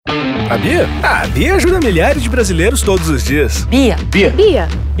A Bia? A Bia ajuda milhares de brasileiros todos os dias. Bia.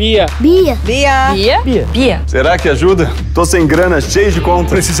 Será que ajuda? Tô sem grana, cheio de conta.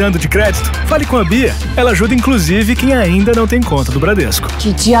 Precisando de crédito? Fale com a Bia. Ela ajuda inclusive quem ainda não tem conta do Bradesco.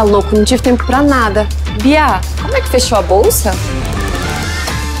 Que dia louco, não tive tempo pra nada. Bia, como é que fechou a bolsa?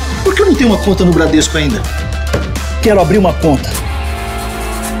 Por que eu não tenho uma conta no Bradesco ainda? Quero abrir uma conta.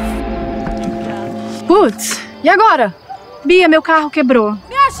 Putz, e agora? Bia, meu carro quebrou.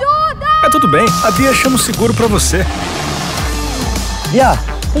 Me ajuda! Tudo bem, a Bia chama o seguro pra você. Bia,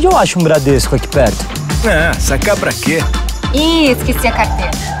 onde eu acho um Bradesco aqui perto? Sacar pra quê? Ih, esqueci a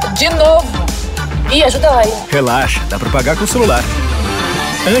carteira. De novo. Bia, ajuda ela aí. Relaxa, dá pra pagar com o celular.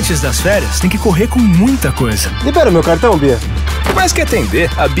 Antes das férias, tem que correr com muita coisa. Libera meu cartão, Bia. Mais que atender,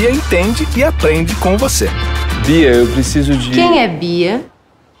 a Bia entende e aprende com você. Bia, eu preciso de... Quem é Bia?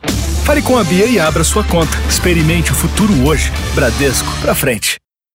 Fale com a Bia e abra sua conta. Experimente o futuro hoje. Bradesco, pra frente.